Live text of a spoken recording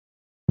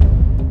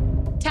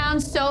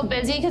town's so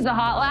busy because of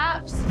hot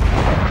laps.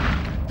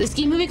 The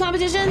ski movie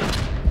competition?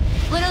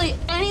 Literally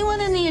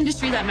anyone in the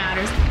industry that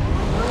matters,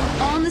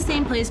 all in the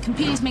same place,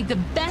 competing to make the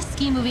best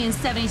ski movie in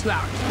 72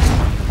 hours.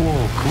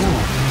 Whoa,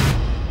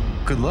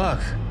 cool. Good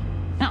luck.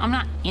 No, I'm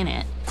not in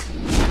it.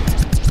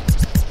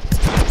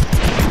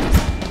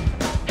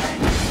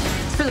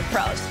 It's for the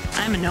pros.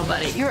 I'm a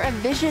nobody. You're a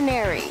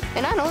visionary,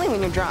 and not only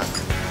when you're drunk.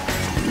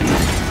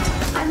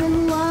 I'm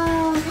in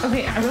love.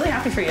 Okay, I'm really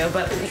happy for you,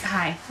 but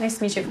hi, nice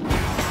to meet you.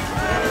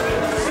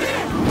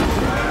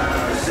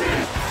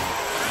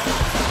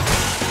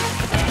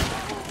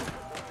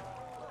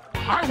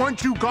 I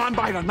want you gone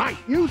by tonight.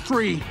 You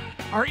three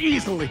are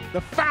easily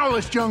the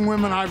foulest young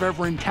women I've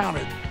ever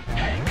encountered.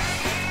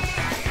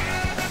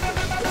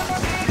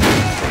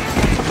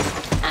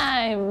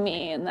 I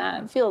mean,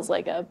 that feels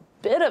like a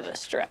bit of a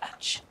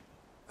stretch.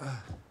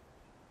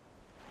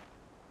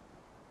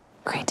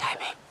 Great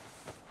timing.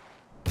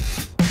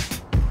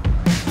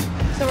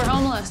 So we're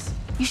homeless.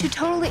 You should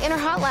totally enter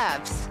Hot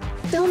Labs.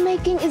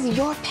 Filmmaking is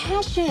your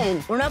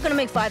passion. We're not gonna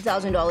make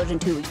 $5,000 in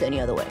 2 weeks any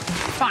other way.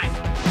 Fine.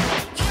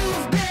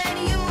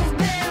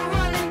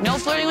 No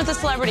flirting with the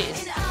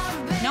celebrities.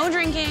 No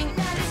drinking.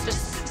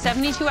 Just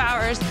 72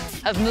 hours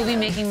of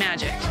movie-making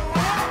magic.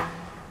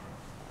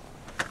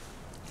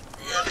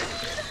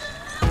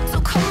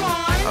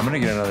 I'm gonna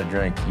get another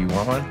drink. You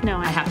want one? No,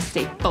 I have to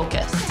stay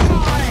focused.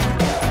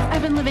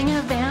 I've been living in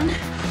a van,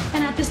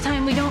 and at this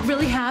time, we don't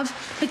really have,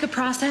 like, a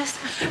process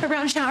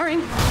around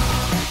showering.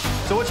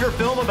 So what's your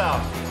film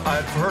about?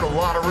 I've heard a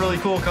lot of really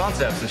cool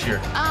concepts this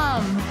year.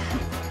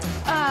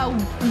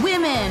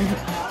 Women.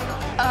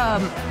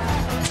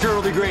 Sure,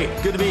 it'll be great.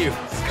 Good to meet you.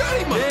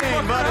 Scotty, my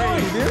Hey,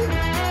 buddy. dude.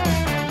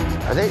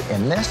 Are they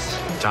in this?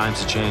 Times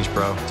have changed,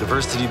 bro.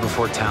 Diversity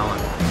before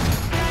talent.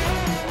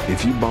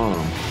 If you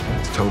bomb,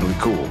 it's totally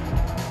cool,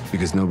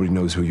 because nobody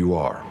knows who you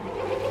are.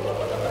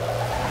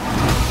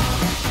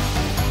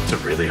 It's a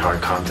really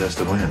hard contest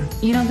to win.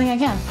 You don't think I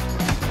can?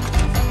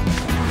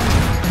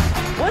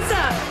 What's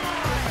up?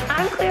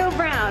 I'm Cleo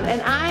Brown,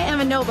 and I am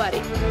a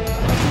nobody.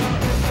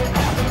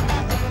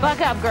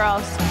 Buck up,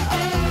 girls.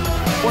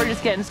 We're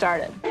just getting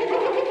started.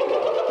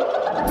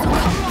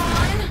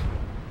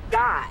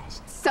 Gosh,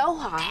 so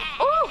hot.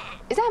 Oh,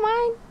 is that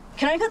mine?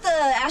 Can I cut the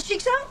ass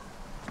cheeks out?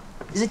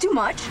 Is it too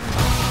much?